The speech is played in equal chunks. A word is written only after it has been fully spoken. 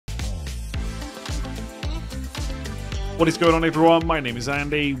What is going on, everyone? My name is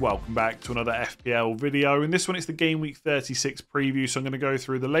Andy. Welcome back to another FPL video. In this one, it's the Game Week 36 preview. So I'm going to go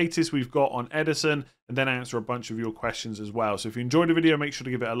through the latest we've got on Ederson and then answer a bunch of your questions as well. So if you enjoyed the video, make sure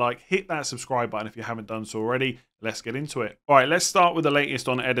to give it a like. Hit that subscribe button if you haven't done so already. Let's get into it. All right, let's start with the latest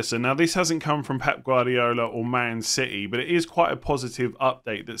on Ederson. Now, this hasn't come from Pep Guardiola or Man City, but it is quite a positive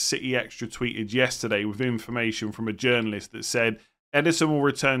update that City Extra tweeted yesterday with information from a journalist that said Ederson will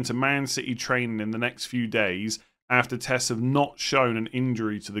return to Man City training in the next few days after tests have not shown an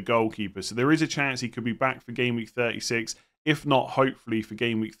injury to the goalkeeper. So there is a chance he could be back for Game Week 36, if not, hopefully, for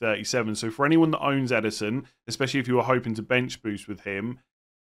Game Week 37. So for anyone that owns Ederson, especially if you were hoping to bench boost with him,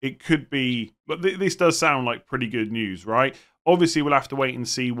 it could be... But this does sound like pretty good news, right? Obviously, we'll have to wait and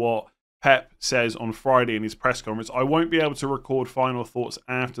see what Pep says on Friday in his press conference. I won't be able to record final thoughts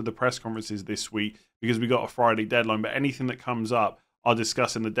after the press conferences this week because we got a Friday deadline. But anything that comes up, I'll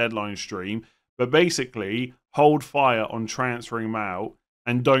discuss in the deadline stream. But basically, hold fire on transferring him out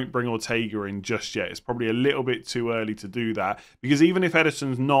and don't bring Ortega in just yet. It's probably a little bit too early to do that because even if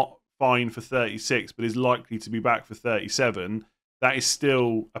Ederson's not fine for 36 but is likely to be back for 37, that is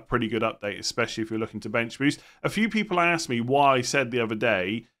still a pretty good update, especially if you're looking to bench boost. A few people asked me why I said the other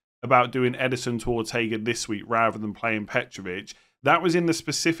day about doing Ederson to Ortega this week rather than playing Petrovic. That was in the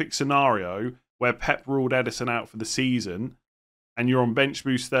specific scenario where Pep ruled Ederson out for the season and you're on bench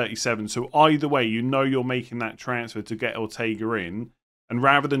boost 37. So either way, you know you're making that transfer to get Ortega in. And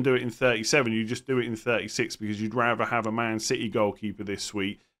rather than do it in 37, you just do it in 36 because you'd rather have a Man City goalkeeper this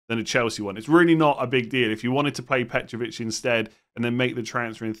week than a Chelsea one. It's really not a big deal. If you wanted to play Petrovic instead and then make the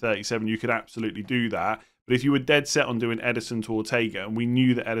transfer in 37, you could absolutely do that. But if you were dead set on doing Ederson to Ortega, and we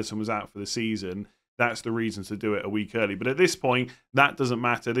knew that Ederson was out for the season, that's the reason to do it a week early. But at this point, that doesn't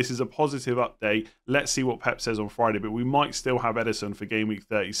matter. This is a positive update. Let's see what Pep says on Friday. But we might still have Ederson for Game Week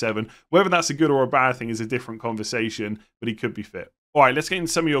 37. Whether that's a good or a bad thing is a different conversation, but he could be fit. All right, let's get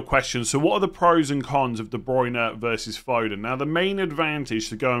into some of your questions. So what are the pros and cons of De Bruyne versus Foden? Now, the main advantage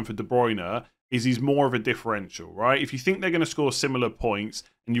to going for De Bruyne is he's more of a differential, right? If you think they're going to score similar points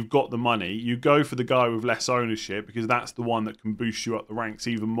and you've got the money, you go for the guy with less ownership because that's the one that can boost you up the ranks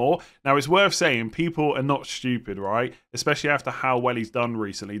even more. Now, it's worth saying people are not stupid, right? Especially after how well he's done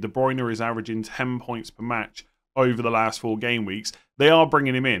recently. De Bruyne is averaging 10 points per match over the last 4 game weeks. They are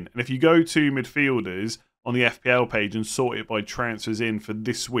bringing him in. And if you go to midfielders on the FPL page and sort it by transfers in for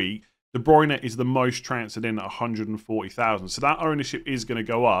this week, De Bruyne is the most transferred in at 140,000. So that ownership is going to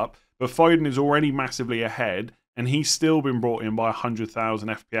go up. But Foden is already massively ahead, and he's still been brought in by 100,000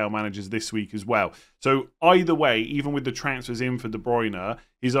 FPL managers this week as well. So either way, even with the transfers in for De Bruyne,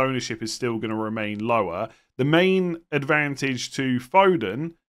 his ownership is still going to remain lower. The main advantage to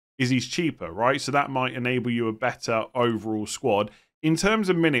Foden is he's cheaper, right? So that might enable you a better overall squad. In terms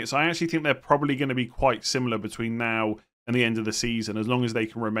of minutes, I actually think they're probably going to be quite similar between now and the end of the season, as long as they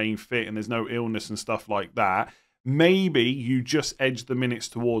can remain fit and there's no illness and stuff like that. Maybe you just edge the minutes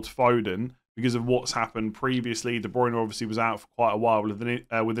towards Foden because of what's happened previously. De Bruyne obviously was out for quite a while with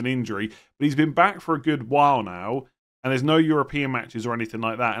an injury, but he's been back for a good while now, and there's no European matches or anything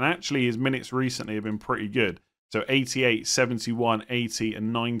like that. And actually, his minutes recently have been pretty good. So 88, 71, 80,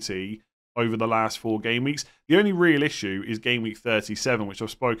 and 90 over the last 4 game weeks. The only real issue is Game Week 37, which I've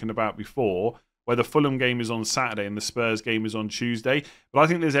spoken about before, where the Fulham game is on Saturday and the Spurs game is on Tuesday. But I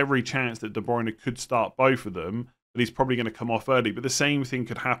think there's every chance that De Bruyne could start both of them, but he's probably going to come off early. But the same thing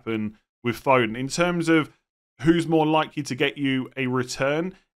could happen with Foden. In terms of who's more likely to get you a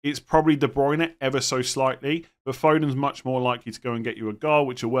return, it's probably De Bruyne ever so slightly, but Foden's much more likely to go and get you a goal,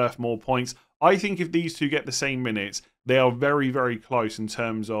 which are worth more points. I think if these two get the same minutes, they are very, very close in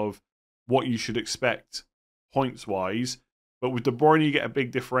terms of what you should expect points-wise. But with De Bruyne, you get a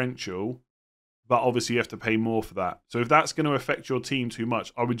big differential, but obviously you have to pay more for that. So if that's going to affect your team too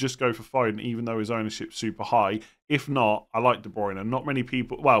much, I would just go for Foden, even though his ownership's super high. If not, I like De Bruyne. Not many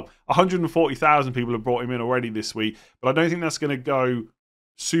people, well, 140,000 people have brought him in already this week, but I don't think that's going to go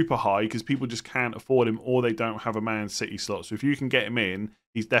super high because people just can't afford him or they don't have a Man City slot. So if you can get him in,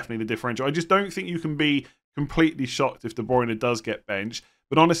 he's definitely the differential. I just don't think you can be completely shocked if De Bruyne does get benched.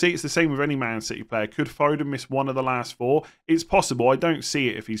 But honestly, it's the same with any Man City player. Could Foden miss one of the last 4? It's possible. I don't see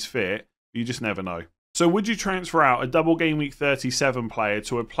it if he's fit. You just never know. So would you transfer out a double Game Week 37 player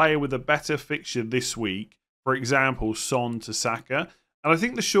to a player with a better fixture this week? For example, Son to Saka? And I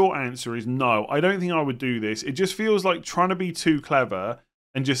think the short answer is no. I don't think I would do this. It just feels like trying to be too clever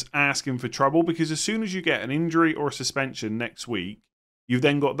and just asking for trouble, because as soon as you get an injury or a suspension next week, you've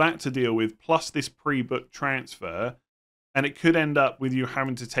then got that to deal with, plus this pre-booked transfer, and it could end up with you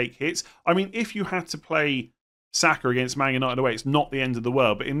having to take hits. I mean, if you had to play Saka against Man United away, it's not the end of the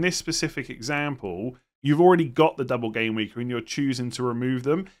world. But in this specific example, you've already got the double game week and you're choosing to remove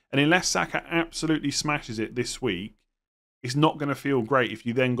them. And unless Saka absolutely smashes it this week, it's not going to feel great if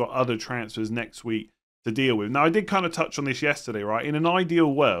you then got other transfers next week to deal with. Now, I did kind of touch on this yesterday, right? In an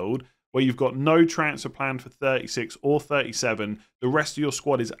ideal world where you've got no transfer plan for 36 or 37, the rest of your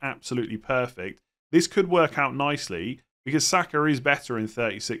squad is absolutely perfect. This could work out nicely because Saka is better in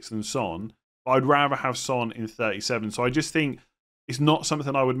 36 than Son, but I'd rather have Son in 37. So I just think it's not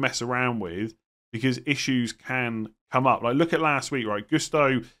something I would mess around with because issues can come up. Like, look at last week, right?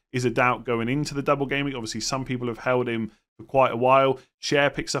 Gusto is a doubt going into the double game week. Obviously, some people have held him for quite a while. Cher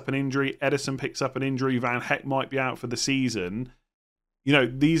picks up an injury. Ederson picks up an injury. Van Heck might be out for the season. You know,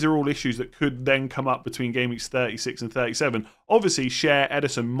 these are all issues that could then come up between game weeks 36 and 37. Obviously, Cher,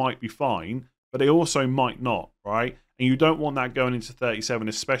 Ederson might be fine, but they also might not, right? And you don't want that going into 37,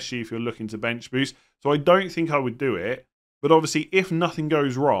 especially if you're looking to bench boost. So I don't think I would do it. But obviously, if nothing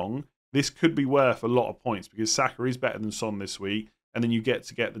goes wrong, this could be worth a lot of points because Saka is better than Son this week, and then you get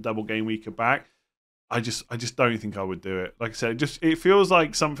to get the double game week back. I just don't think I would do it. Like I said, it feels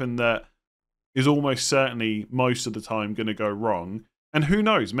like something that is almost certainly most of the time going to go wrong. And who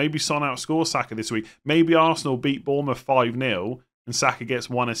knows? Maybe Son outscores Saka this week. Maybe Arsenal beat Bournemouth 5-0 and Saka gets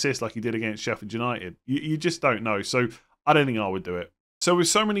 1 assist like he did against Sheffield United. You just don't know. So I don't think I would do it. So with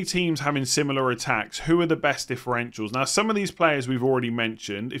so many teams having similar attacks, who are the best differentials? Now, some of these players we've already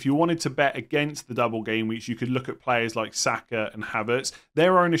mentioned. If you wanted to bet against the double game weeks, you could look at players like Saka and Havertz.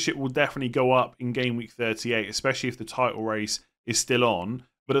 Their ownership will definitely go up in game week 38, especially if the title race is still on.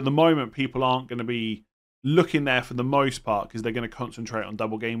 But at the moment, people aren't going to be looking there for the most part because they're going to concentrate on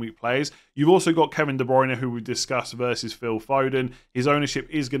double game week players. You've also got Kevin De Bruyne, who we discussed, versus Phil Foden. His ownership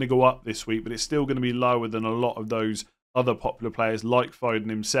is going to go up this week, but it's still going to be lower than a lot of those other popular players like Foden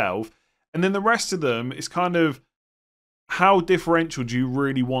himself. And then the rest of them is kind of how differential do you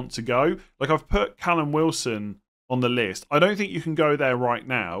really want to go? Like, I've put Callum Wilson on the list. I don't think you can go there right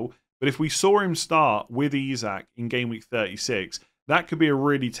now, but if we saw him start with Isak in game week 36, that could be a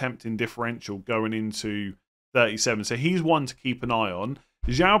really tempting differential going into 37. So he's one to keep an eye on.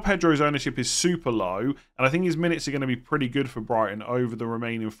 João Pedro's ownership is super low, and I think his minutes are going to be pretty good for Brighton over the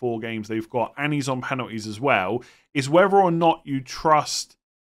remaining 4 games they've got, and he's on penalties as well. It's whether or not you trust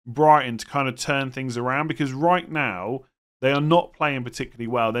Brighton to kind of turn things around, because right now they are not playing particularly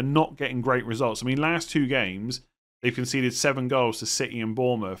well. They're not getting great results. I mean, last 2 games, they've conceded 7 goals to City and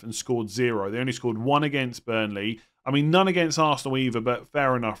Bournemouth and scored 0. They only scored 1 against Burnley. I mean, none against Arsenal either, but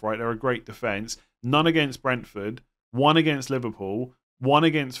fair enough, right? They're a great defence. None against Brentford. 1 against Liverpool. 1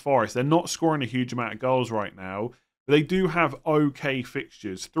 against Forest. They're not scoring a huge amount of goals right now, but they do have okay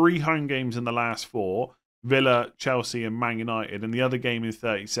fixtures. 3 home games in the last 4. Villa, Chelsea and Man United. And the other game in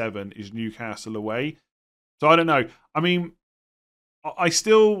 37 is Newcastle away. So I don't know. I mean, I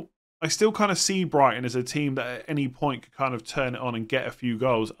still kind of see Brighton as a team that at any point could kind of turn it on and get a few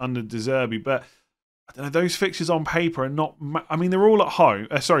goals under De Zerbi. But I don't know, those fixtures on paper are not... I mean, they're all at home.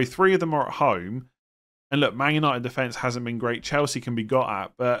 3 of them are at home. And look, Man United defence hasn't been great. Chelsea can be got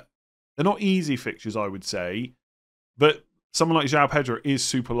at, but they're not easy fixtures, I would say. But someone like João Pedro is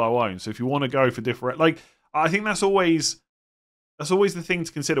super low owned. So if you want to go for different... Like, I think that's always the thing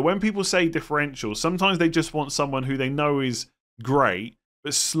to consider. When people say differentials, sometimes they just want someone who they know is great,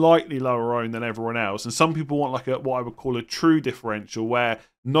 but slightly lower owned than everyone else. And some people want like what I would call a true differential, where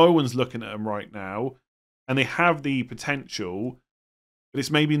no one's looking at them right now, and they have the potential, but it's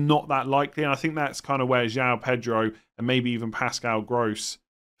maybe not that likely. And I think that's kind of where João Pedro and maybe even Pascal Gross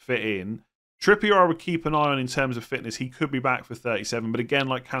fit in. Trippier I would keep an eye on in terms of fitness. He could be back for 37, but again,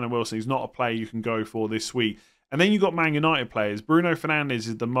 like Callum Wilson, he's not a player you can go for this week. And then you've got Man United players. Bruno Fernandes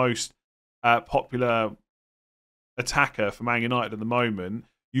is the most popular attacker for Man United at the moment.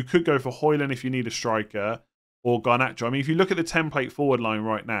 You could go for Højlund if you need a striker, or Garnacho. I mean, if you look at the template forward line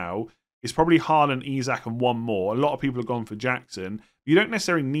right now, it's probably Haaland, Isak, and 1 more. A lot of people have gone for Jackson. You don't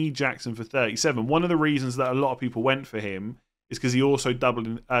necessarily need Jackson for 37. One of the reasons that a lot of people went for him is because he also doubled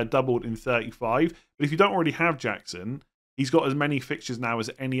in 35. But if you don't already have Jackson, he's got as many fixtures now as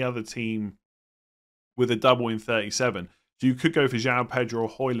any other team with a double in 37. So you could go for João Pedro or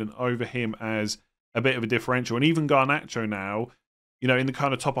Højlund over him as a bit of a differential. And even Garnacho now, you know, in the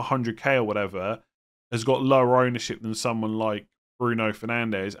kind of top 100k or whatever, has got lower ownership than someone like Bruno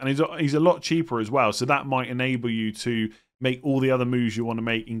Fernandes. And he's a lot cheaper as well. So that might enable you to make all the other moves you want to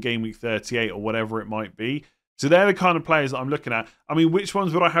make in game week 38 or whatever it might be. So they're the kind of players that I'm looking at. I mean, which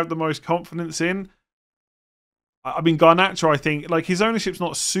ones would I have the most confidence in? I mean, Garnacho, I think, like, his ownership's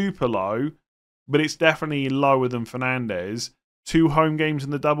not super low, but it's definitely lower than Fernandes. 2 home games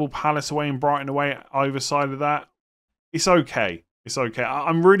in the double, Palace away and Brighton away either side of that. It's okay. It's okay.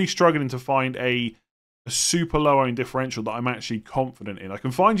 I'm really struggling to find a a super low owned differential that I'm actually confident in. I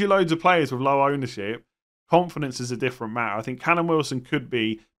can find you loads of players with low ownership. Confidence is a different matter. I think Callum Wilson could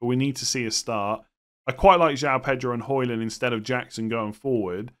be, but we need to see a start. I quite like João Pedro and Højlund instead of Jackson going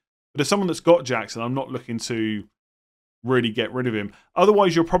forward. But as someone that's got Jackson, I'm not looking to really get rid of him.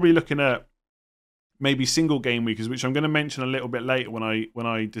 Otherwise, you're probably looking at maybe single game weekers, which I'm going to mention a little bit later when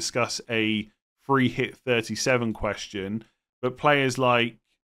I discuss a free hit 37 question. But players like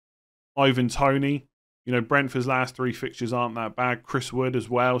Ivan Toney, you know, Brentford's last 3 fixtures aren't that bad. Chris Wood as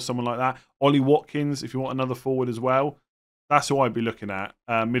well, someone like that. Ollie Watkins, if you want another forward as well. That's who I'd be looking at.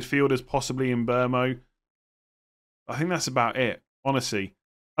 Midfielders possibly in Burmo. I think that's about it, honestly.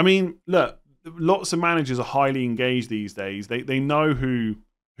 I mean, look, lots of managers are highly engaged these days. They know who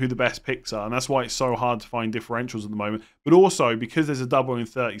the best picks are, and that's why it's so hard to find differentials at the moment. But also, because there's a double in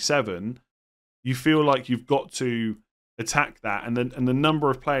 37, you feel like you've got to attack that, and the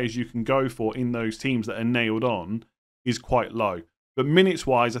number of players you can go for in those teams that are nailed on is quite low. But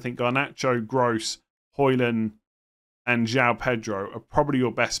minutes-wise, I think Garnacho, Gross, Højlund, and João Pedro are probably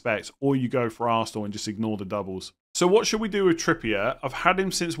your best bets, or you go for Arsenal and just ignore the doubles. So what should we do with Trippier? I've had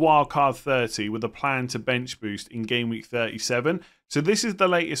him since wildcard 30 with a plan to bench boost in game week 37. So this is the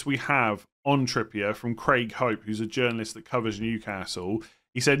latest we have on Trippier from Craig Hope, who's a journalist that covers Newcastle.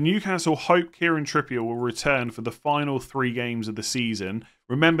 He said Newcastle hope Kieran Trippier will return for the final 3 games of the season.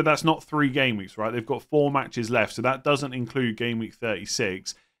 Remember, that's not 3 game weeks, right? They've got 4 matches left, so that doesn't include game week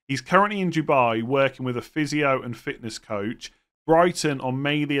 36. He's currently in Dubai working with a physio and fitness coach. Brighton on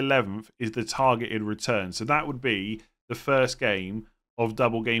May the 11th is the targeted return. So that would be the first game of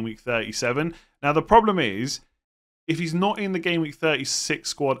double game week 37. Now, the problem is, if he's not in the game week 36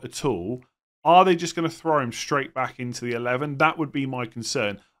 squad at all, are they just going to throw him straight back into the 11? That would be my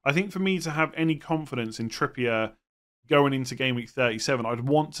concern. I think for me to have any confidence in Trippier going into game week 37, I'd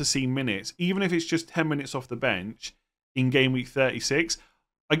want to see minutes, even if it's just 10 minutes off the bench in game week 36.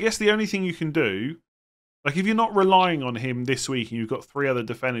 I guess the only thing you can do, like if you're not relying on him this week and you've got 3 other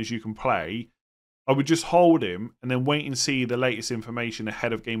defenders you can play, I would just hold him and then wait and see the latest information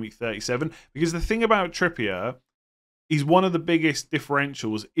ahead of game week 37. Because the thing about Trippier, he's one of the biggest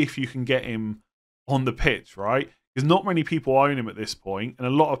differentials if you can get him on the pitch, right? Because not many people own him at this point, and a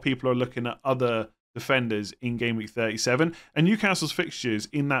lot of people are looking at other defenders in game week 37. And Newcastle's fixtures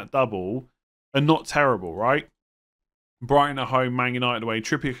in that double are not terrible, right? Brighton at home, Man United away.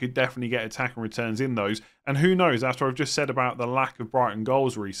 Trippier could definitely get attack and returns in those. And who knows, after I've just said about the lack of Brighton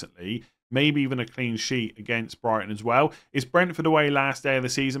goals recently, maybe even a clean sheet against Brighton as well. It's Brentford away last day of the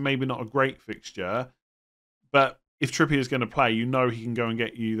season, maybe not a great fixture. But if Trippier is going to play, you know he can go and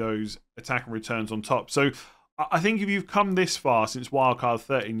get you those attack and returns on top. So I think if you've come this far since wildcard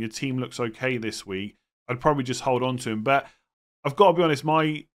 30 and your team looks okay this week, I'd probably just hold on to him. But I've got to be honest,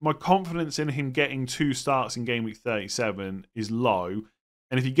 my confidence in him getting 2 starts in game week 37 is low.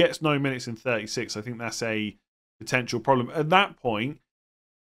 And if he gets no minutes in 36, I think that's a potential problem. At that point,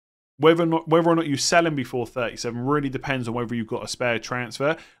 whether or not you sell him before 37 really depends on whether you've got a spare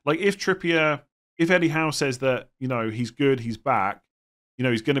transfer. Like if Eddie Howe says that, you know, he's good, he's back, you know,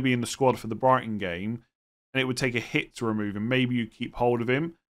 he's going to be in the squad for the Brighton game, and it would take a hit to remove him, maybe you keep hold of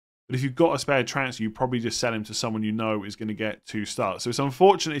him. But if you've got a spare transfer, you probably just sell him to someone you know is going to get 2 starts. So it's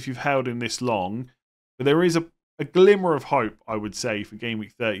unfortunate if you've held him this long, but there is a glimmer of hope, I would say, for game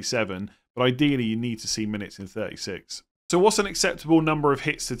week 37. But ideally, you need to see minutes in 36. So what's an acceptable number of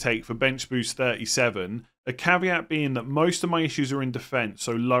hits to take for Bench Boost 37? A caveat being that most of my issues are in defence,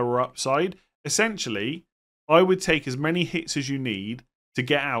 so lower upside. Essentially, I would take as many hits as you need to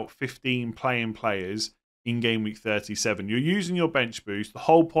get out 15 playing players in game week 37. You're using your bench boost. The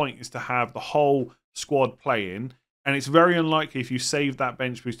whole point is to have the whole squad playing, and it's very unlikely if you save that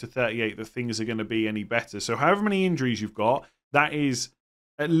bench boost to 38 that things are going to be any better. So however many injuries you've got, that is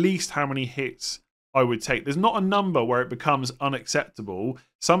at least how many hits I would take. There's not a number where it becomes unacceptable.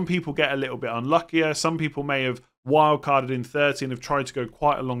 Some people get a little bit unluckier. Some people may have wildcarded in 30 and have tried to go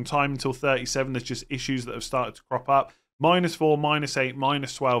quite a long time until 37. There's just issues that have started to crop up. -4, -8,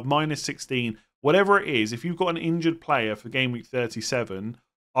 -12, -16, whatever it is, if you've got an injured player for game week 37,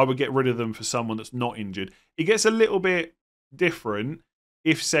 I would get rid of them for someone that's not injured. It gets a little bit different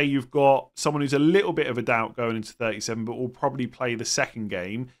if, say, you've got someone who's a little bit of a doubt going into 37, but will probably play the second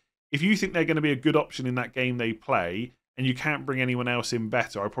game. If you think they're going to be a good option in that game they play, and you can't bring anyone else in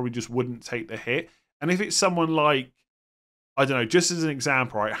better, I probably just wouldn't take the hit. And if it's someone like, I don't know, just as an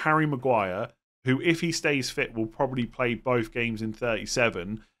example, right, Harry Maguire, who, if he stays fit, will probably play both games in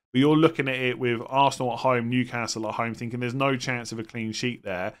 37, but you're looking at it with Arsenal at home, Newcastle at home, thinking there's no chance of a clean sheet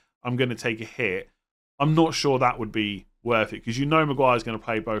there, I'm going to take a hit. I'm not sure that would be worth it because you know Maguire's going to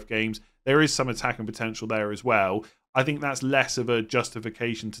play both games. There is some attacking potential there as well. I think that's less of a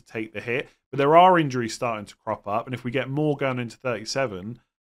justification to take the hit. But there are injuries starting to crop up. And if we get more going into 37,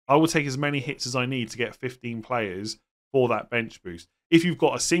 I will take as many hits as I need to get 15 players for that bench boost. If you've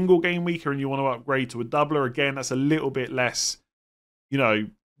got a single game weaker and you want to upgrade to a doubler, again, that's a little bit less,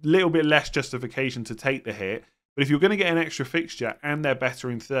 justification to take the hit. But if you're going to get an extra fixture and they're better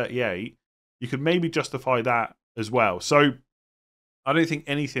in 38, you could maybe justify that as well. So I don't think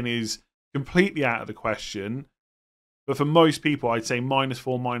anything is completely out of the question. But for most people, I'd say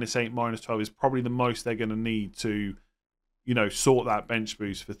 -4, -8, -12 is probably the most they're going to need to, sort that bench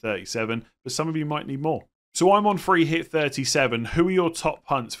boost for 37. But some of you might need more. So I'm on free hit 37. Who are your top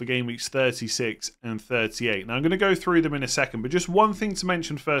punts for game weeks 36 and 38? Now I'm going to go through them in a second, but just one thing to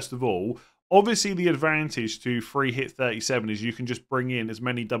mention first of all. Obviously, the advantage to free hit 37 is you can just bring in as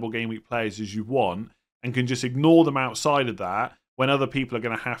many double game week players as you want and can just ignore them outside of that when other people are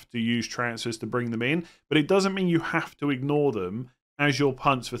going to have to use transfers to bring them in. But it doesn't mean you have to ignore them as your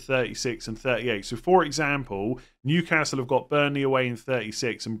punts for 36 and 38. So, for example, Newcastle have got Burnley away in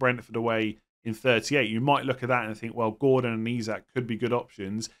 36 and Brentford away in 38. You might look at that and think, well, Gordon and Isak could be good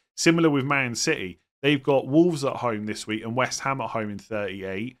options. Similar with Man City. They've got Wolves at home this week and West Ham at home in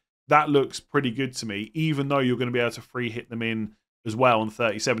 38. That looks pretty good to me, even though you're going to be able to free hit them in as well on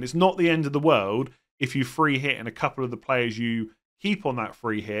 37. It's not the end of the world if you free hit and a couple of the players you keep on that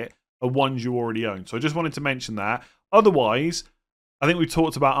free hit are ones you already own. So I just wanted to mention that. Otherwise, I think we've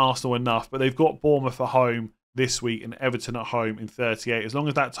talked about Arsenal enough, but they've got Bournemouth at home this week and Everton at home in 38. As long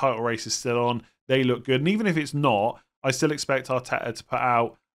as that title race is still on, they look good. And even if it's not, I still expect Arteta to put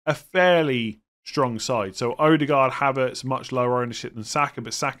out a fairly strong side. So Odegaard, Havertz, much lower ownership than Saka,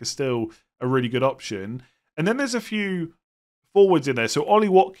 but Saka's still a really good option. And then there's a few forwards in there. So Ollie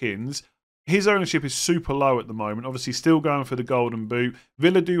Watkins, his ownership is super low at the moment. Obviously still going for the golden boot.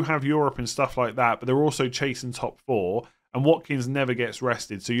 Villa do have Europe and stuff like that, but they're also chasing top 4. And Watkins never gets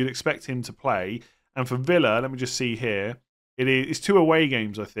rested. So you'd expect him to play. And for Villa, let me just see here. It's 2 away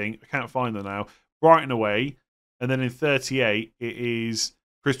games, I think. I can't find them now. Brighton away. And then in 38, it is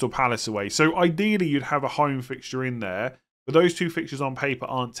Crystal Palace away. So ideally, you'd have a home fixture in there. But those 2 fixtures on paper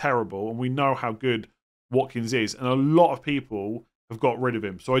aren't terrible. And we know how good Watkins is. And a lot of people have got rid of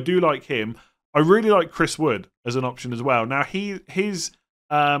him. So I do like him. I really like Chris Wood as an option as well. Now, his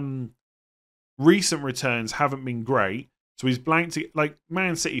recent returns haven't been great. So he's blanked, like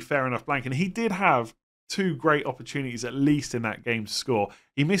Man City, fair enough, blank. And he did have 2 great opportunities at least in that game to score.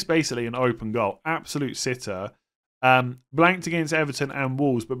 He missed basically an open goal. Absolute sitter. Blanked against Everton and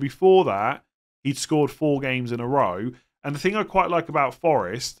Wolves. But before that, he'd scored 4 games in a row. And the thing I quite like about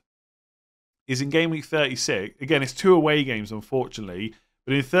Forest is in game week 36, again, it's 2 away games, unfortunately.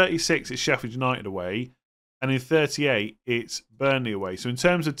 But in 36, it's Sheffield United away. And in 38, it's Burnley away. So in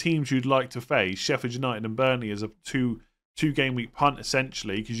terms of teams you'd like to face, Sheffield United and Burnley as a two game week punt,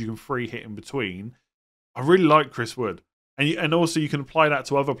 essentially, because you can free hit in between. I really like Chris Wood. And also you can apply that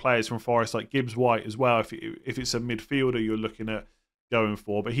to other players from Forest, like Gibbs White as well, if it's a midfielder you're looking at going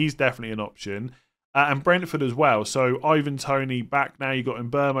for. But he's definitely an option. And Brentford as well. So Ivan Toney back now. You've got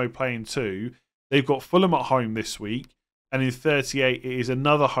Mbermo playing 2. They've got Fulham at home this week. And in 38, it is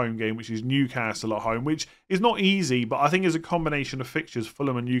another home game, which is Newcastle at home, which is not easy. But I think as a combination of fixtures,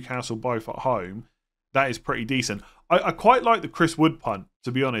 Fulham and Newcastle both at home, that is pretty decent. I quite like the Chris Wood punt,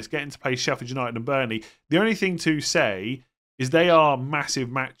 to be honest, getting to play Sheffield United and Burnley. The only thing to say is they are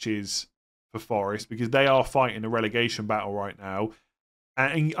massive matches for Forest because they are fighting a relegation battle right now.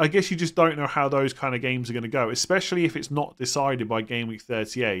 And I guess you just don't know how those kind of games are going to go, especially if it's not decided by game week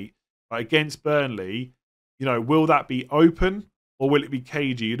 38. Like against Burnley, will that be open or will it be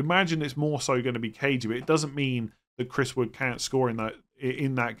cagey? You'd imagine it's more so going to be cagey, but it doesn't mean that Chris Wood can't score in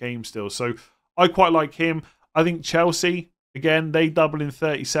that game still. So I quite like him. I think Chelsea, again, they double in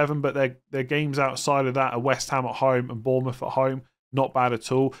 37, but their games outside of that are West Ham at home and Bournemouth at home. Not bad at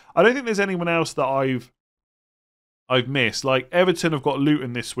all. I don't think there's anyone else that I've missed. Like Everton have got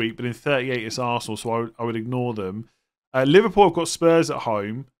Luton this week, but in 38 it's Arsenal, so I would ignore them. Liverpool have got Spurs at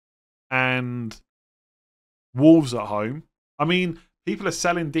home and Wolves at home. I mean, people are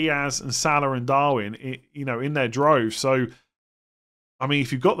selling Diaz and Salah and Darwin, in their droves. So, I mean,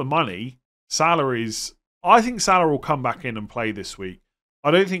 if you've got the money, I think Salah will come back in and play this week.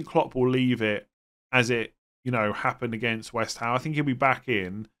 I don't think Klopp will leave it as it, happened against West Ham. I think he'll be back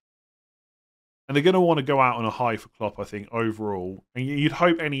in. And they're going to want to go out on a high for Klopp, I think, overall. And you'd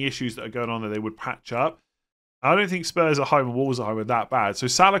hope any issues that are going on there, they would patch up. I don't think Spurs at home and Wolves at home are that bad. So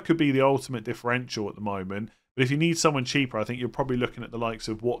Salah could be the ultimate differential at the moment. But if you need someone cheaper, I think you're probably looking at the likes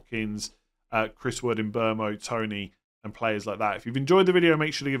of Watkins, Chris Wood, Mbermo, Toney, and players like that. If you've enjoyed the video,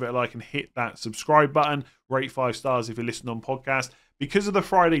 make sure to give it a like and hit that subscribe button. Rate 5 stars if you're listening on podcast. Because of the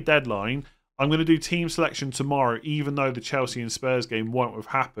Friday deadline, I'm going to do team selection tomorrow, even though the Chelsea and Spurs game won't have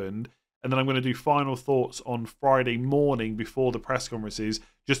happened. And then I'm going to do final thoughts on Friday morning before the press conferences,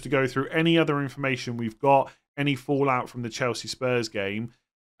 just to go through any other information we've got, any fallout from the Chelsea Spurs game,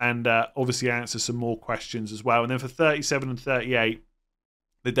 and obviously answer some more questions as well. And then for 37 and 38,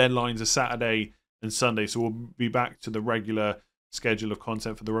 the deadlines are Saturday and Sunday, so we'll be back to the regular schedule of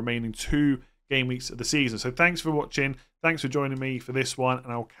content for the remaining 2 game weeks of the season. So thanks for watching, thanks for joining me for this one,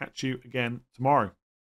 and I'll catch you again tomorrow.